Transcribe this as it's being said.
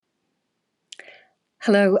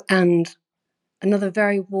Hello, and another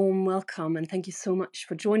very warm welcome, and thank you so much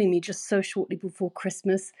for joining me just so shortly before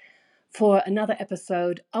Christmas for another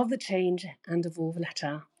episode of The Change and of All the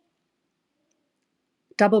Letter.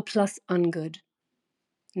 Doubleplusungood.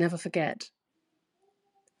 Never forget.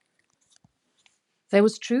 There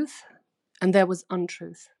was truth, and there was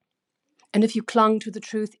untruth. And if you clung to the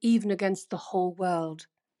truth even against the whole world,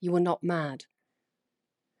 you were not mad.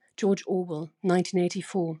 George Orwell,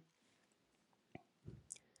 1984.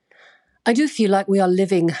 I do feel like we are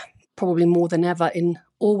living, probably more than ever, in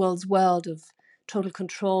Orwell's world of total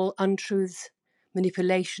control, untruths,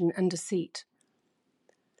 manipulation, and deceit.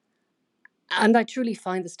 And I truly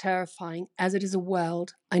find this terrifying, as it is a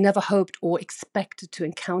world I never hoped or expected to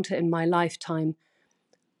encounter in my lifetime,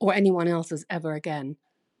 or anyone else's ever again.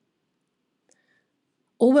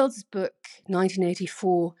 Orwell's book,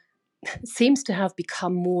 1984, seems to have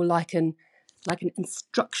become more like an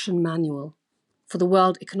instruction manual for the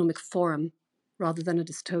World Economic Forum rather than a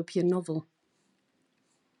dystopian novel.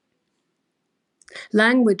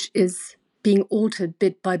 Language is being altered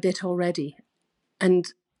bit by bit already,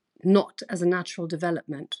 and not as a natural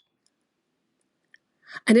development.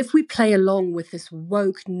 And if we play along with this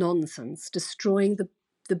woke nonsense, destroying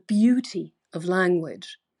the beauty of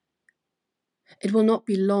language, it will not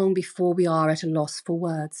be long before we are at a loss for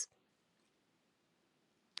words.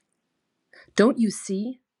 Don't you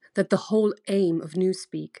see that the whole aim of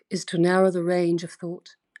Newspeak is to narrow the range of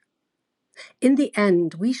thought? In the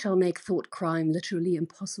end, we shall make thought crime literally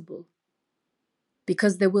impossible,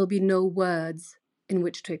 because there will be no words in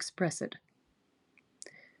which to express it.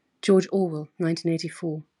 George Orwell,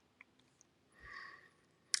 1984.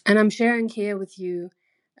 And I'm sharing here with you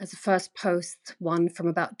as a first post one from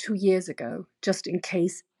about 2 years ago, just in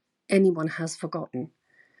case anyone has forgotten.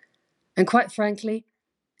 And quite frankly,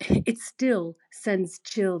 it still sends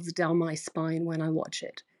chills down my spine when I watch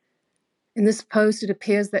it. In this post, it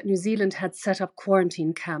appears that New Zealand had set up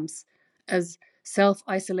quarantine camps, as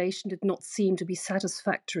self-isolation did not seem to be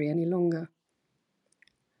satisfactory any longer.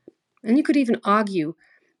 And you could even argue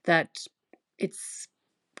that it's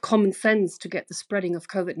common sense to get the spreading of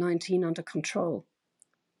COVID-19 under control.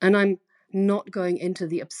 And I'm not going into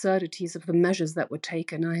the absurdities of the measures that were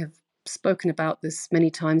taken. I have spoken about this many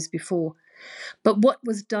times before. But what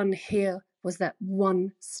was done here was that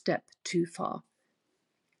one step too far.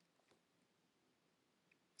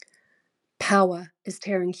 Power is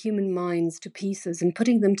tearing human minds to pieces and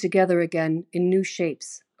putting them together again in new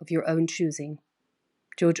shapes of your own choosing.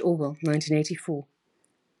 George Orwell, 1984.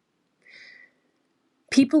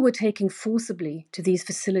 People were taken forcibly to these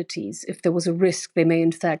facilities if there was a risk they may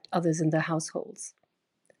infect others in their households.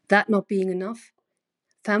 That not being enough,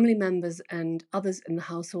 family members and others in the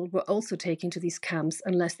household were also taken to these camps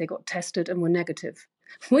unless they got tested and were negative,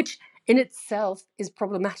 which in itself is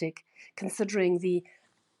problematic considering the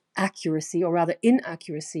accuracy, or rather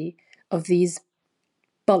inaccuracy, of these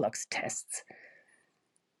bollocks tests.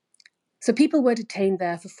 So people were detained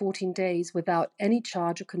there for 14 days without any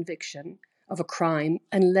charge or conviction of a crime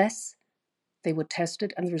unless they were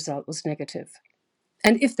tested and the result was negative.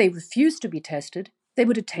 And if they refused to be tested, they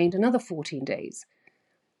were detained another 14 days.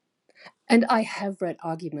 And I have read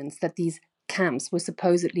arguments that these camps were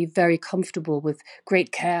supposedly very comfortable with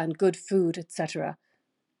great care and good food, etc.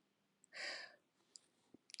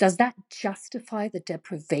 Does that justify the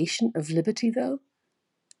deprivation of liberty, though?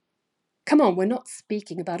 Come on, we're not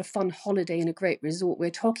speaking about a fun holiday in a great resort. We're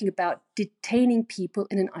talking about detaining people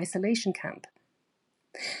in an isolation camp.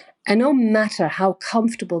 And no matter how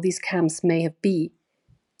comfortable these camps may have been,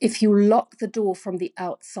 if you lock the door from the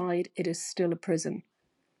outside, it is still a prison.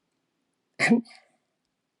 And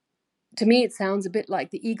to me, it sounds a bit like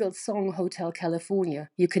the Eagles song Hotel California.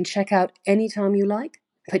 You can check out anytime you like,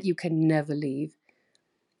 but you can never leave.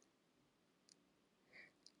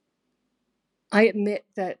 I admit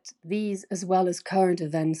that these, as well as current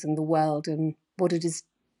events in the world and what it is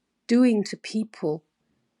doing to people,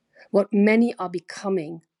 what many are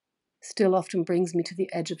becoming, still often brings me to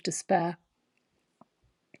the edge of despair.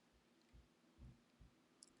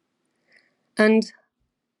 And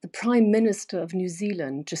the Prime Minister of New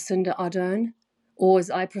Zealand, Jacinda Ardern, or as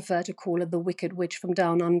I prefer to call her, the Wicked Witch from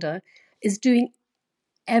Down Under, is doing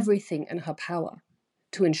everything in her power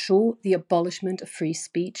to ensure the abolishment of free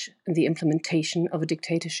speech and the implementation of a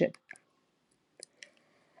dictatorship.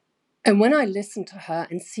 And when I listen to her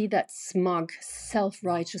and see that smug,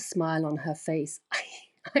 self-righteous smile on her face,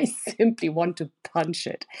 I simply want to punch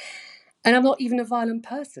it. And I'm not even a violent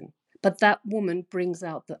person, but that woman brings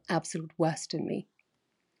out the absolute worst in me.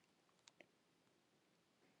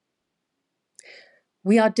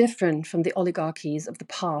 We are different from the oligarchies of the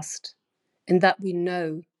past in that we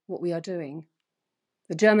know what we are doing.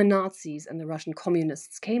 The German Nazis and the Russian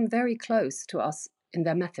communists came very close to us in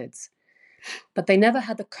their methods, but they never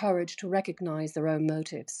had the courage to recognize their own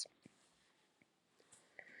motives.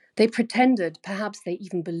 They pretended, perhaps they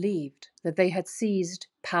even believed, that they had seized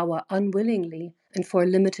power unwillingly and for a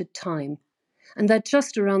limited time, and that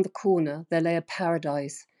just around the corner there lay a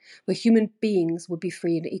paradise where human beings would be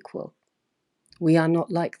free and equal. We are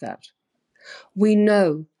not like that. We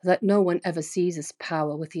know that no one ever seizes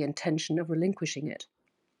power with the intention of relinquishing it.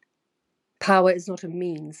 Power is not a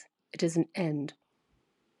means, it is an end.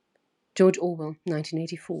 George Orwell,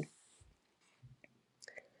 1984.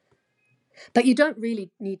 But you don't really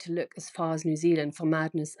need to look as far as New Zealand for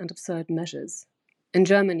madness and absurd measures. In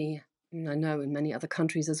Germany, and I know in many other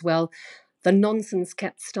countries as well, the nonsense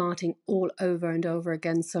kept starting all over and over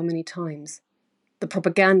again so many times. The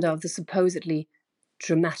propaganda of the supposedly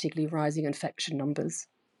dramatically rising infection numbers.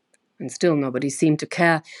 And still nobody seemed to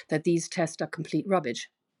care that these tests are complete rubbish.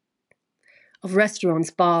 Of restaurants,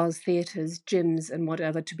 bars, theatres, gyms, and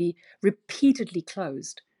whatever to be repeatedly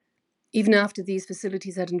closed, even after these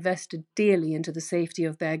facilities had invested dearly into the safety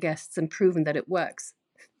of their guests and proven that it works.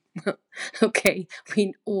 Okay,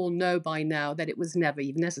 we all know by now that it was never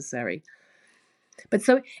even necessary. But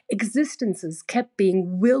so existences kept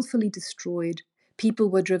being willfully destroyed, people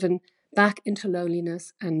were driven back into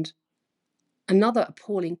loneliness, and another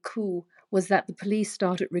appalling coup was that the police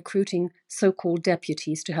started recruiting so-called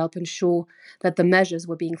deputies to help ensure that the measures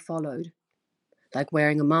were being followed, like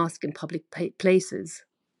wearing a mask in public places.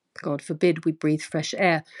 God forbid we breathe fresh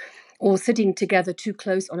air, or sitting together too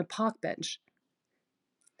close on a park bench.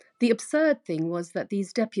 The absurd thing was that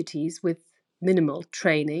these deputies, with minimal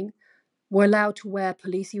training, were allowed to wear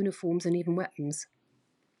police uniforms and even weapons.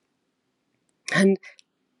 And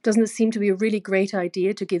doesn't it seem to be a really great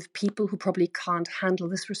idea to give people who probably can't handle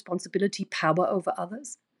this responsibility power over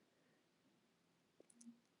others?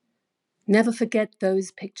 Never forget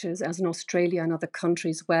those pictures, as in Australia and other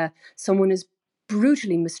countries, where someone is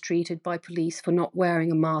brutally mistreated by police for not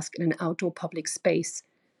wearing a mask in an outdoor public space,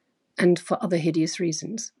 and for other hideous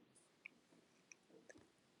reasons.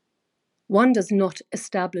 One does not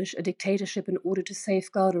establish a dictatorship in order to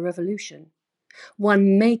safeguard a revolution.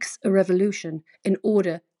 One makes a revolution in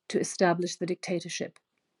order to establish the dictatorship.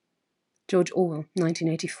 George Orwell,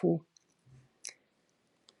 1984.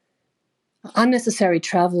 Unnecessary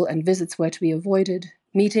travel and visits were to be avoided.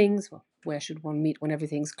 Meetings, well, where should one meet when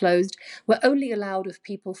everything's closed, were only allowed of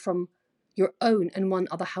people from your own and one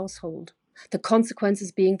other household. The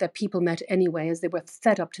consequences being that people met anyway as they were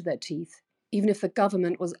fed up to their teeth, even if the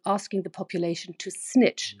government was asking the population to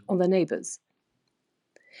snitch on their neighbours.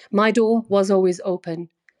 My door was always open,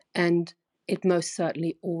 and it most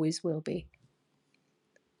certainly always will be.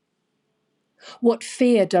 What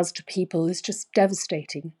fear does to people is just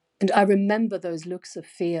devastating, and I remember those looks of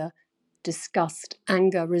fear, disgust,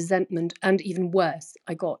 anger, resentment, and even worse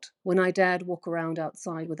I got when I dared walk around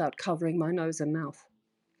outside without covering my nose and mouth.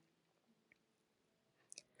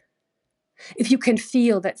 If you can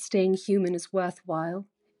feel that staying human is worthwhile,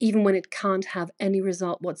 even when it can't have any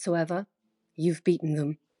result whatsoever, you've beaten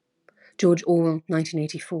them. George Orwell,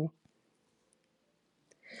 1984.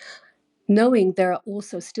 Knowing there are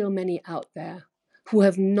also still many out there who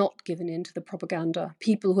have not given in to the propaganda,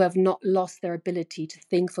 people who have not lost their ability to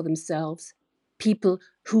think for themselves, people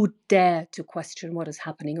who dare to question what is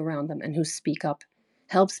happening around them and who speak up,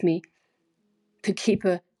 helps me to keep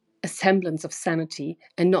a semblance of sanity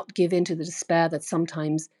and not give in to the despair that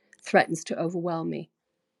sometimes threatens to overwhelm me.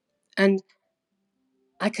 And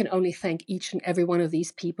I can only thank each and every one of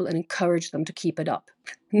these people and encourage them to keep it up.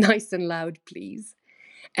 Nice and loud, please.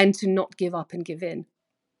 And to not give up and give in.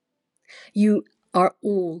 You are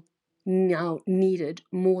all now needed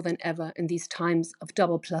more than ever in these times of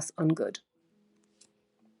Doubleplusungood.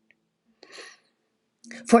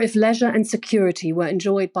 For if leisure and security were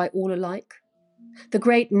enjoyed by all alike, the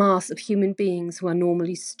great mass of human beings who are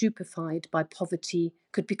normally stupefied by poverty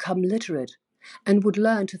could become literate and would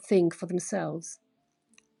learn to think for themselves.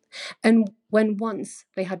 And when once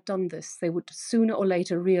they had done this, they would sooner or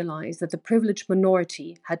later realize that the privileged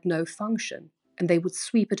minority had no function, and they would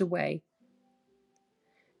sweep it away.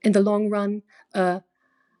 In the long run, a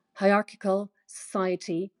hierarchical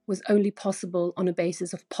society was only possible on a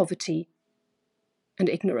basis of poverty and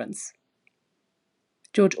ignorance.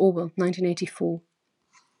 George Orwell, 1984.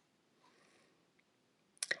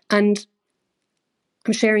 And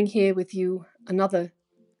I'm sharing here with you another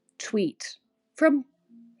tweet from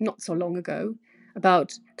not so long ago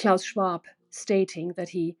about Klaus Schwab stating that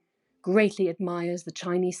he greatly admires the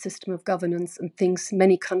Chinese system of governance and thinks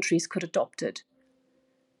many countries could adopt it.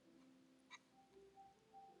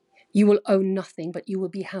 You will own nothing, but you will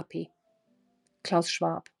be happy. Klaus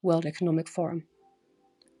Schwab, World Economic Forum.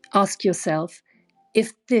 Ask yourself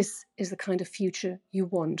if this is the kind of future you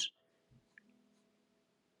want.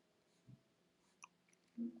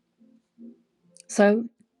 So,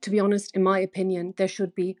 to be honest, in my opinion, there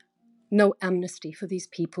should be no amnesty for these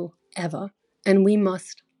people ever. And we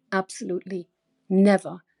must absolutely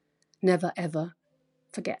never, never, ever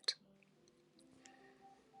forget.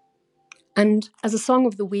 And as a song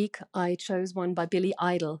of the week, I chose one by Billy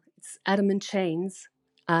Idol. It's Adam in Chains.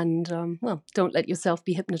 And, well, don't let yourself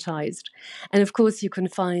be hypnotized. And of course, you can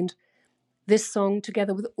find this song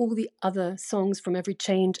together with all the other songs from every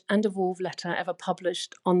Change and Evolve letter ever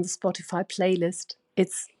published on the Spotify playlist.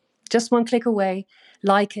 It's just one click away.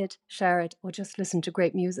 Like it, share it, or just listen to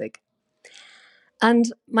great music.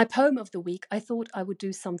 And my poem of the week, I thought I would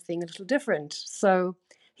do something a little different. So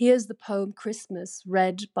here's the poem Christmas,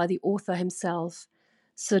 read by the author himself,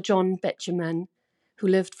 Sir John Betjeman, who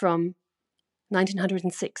lived from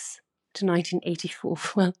 1906 to 1984.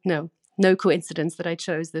 Well, no coincidence that I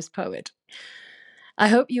chose this poet. I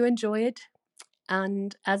hope you enjoy it.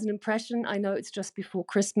 And as an impression, I know it's just before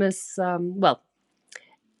Christmas. Well,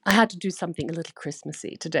 I had to do something a little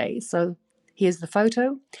Christmassy today. So here's the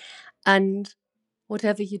photo. And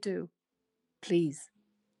whatever you do, please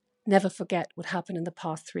never forget what happened in the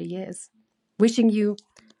past 3 years. Wishing you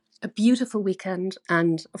a beautiful weekend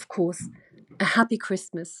and, of course, a happy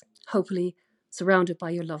Christmas, hopefully surrounded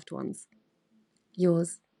by your loved ones.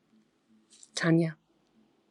 Yours, Tanya.